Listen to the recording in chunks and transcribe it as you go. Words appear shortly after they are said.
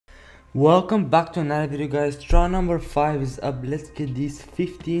Welcome back to another video, guys. Trial number 5 is up. Let's get these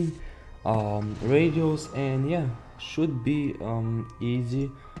 15 radios, and yeah, should be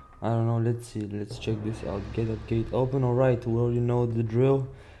easy. I don't know, let's see, let's check this out. Get that gate open. All right, we already know the drill.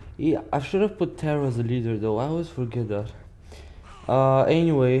 Yeah, I should have put Terra as a leader though. I always forget that.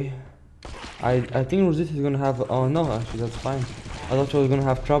 Anyway, I think Rosita is gonna have, oh no, actually that's fine. I thought I was gonna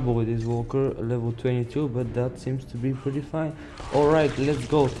have trouble with this walker level 22, but that seems to be pretty fine. Alright, let's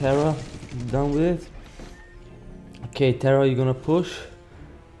go. Terra, done with it. Okay, Terra, you're gonna push.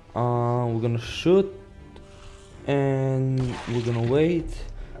 We're gonna shoot, and we're gonna wait.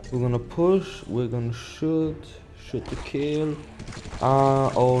 We're gonna push, we're gonna shoot to kill.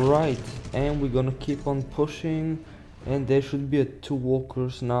 Alright, and we're gonna keep on pushing. And there should be 2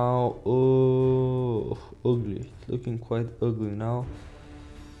 walkers now. Oh, ugly. Looking quite ugly now.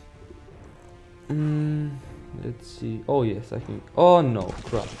 Let's see. Oh yes, I think. Oh no,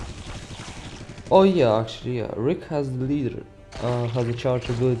 crap. Oh yeah, actually, yeah. Rick has the leader. Has a charge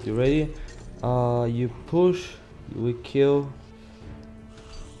ability. Ready? You push, we kill.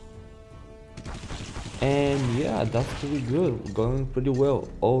 And yeah, that's pretty good. Going pretty well.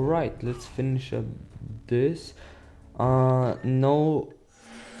 Alright, let's finish up this. No,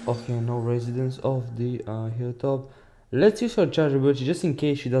 okay, no residents of the hilltop. Let's use her charge ability just in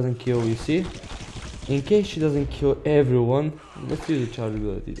case she doesn't kill. You see, in case she doesn't kill everyone, let's use the charge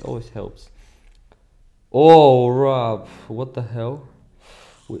ability. It always helps. Oh, Rob, what the hell?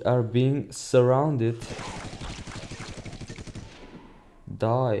 We are being surrounded.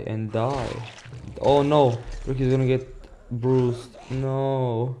 Die and die. Oh no, Ricky's gonna get bruised.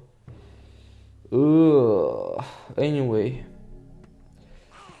 No. Ugh. Anyway,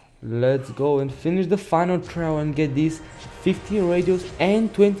 let's go and finish the final trial and get these 15 radios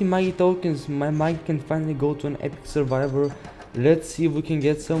and 20 Maggie tokens. My Maggie can finally go to an epic survivor. Let's see if we can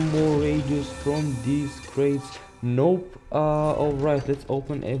get some more radios from these crates. Nope. Alright, let's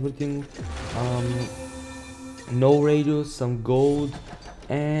open everything. No radios, some gold,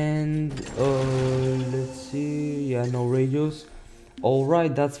 and let's see, yeah, no radios.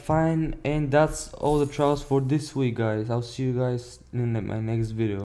 Alright, that's fine, and that's all the trials for this week, guys. I'll see you guys in my next video.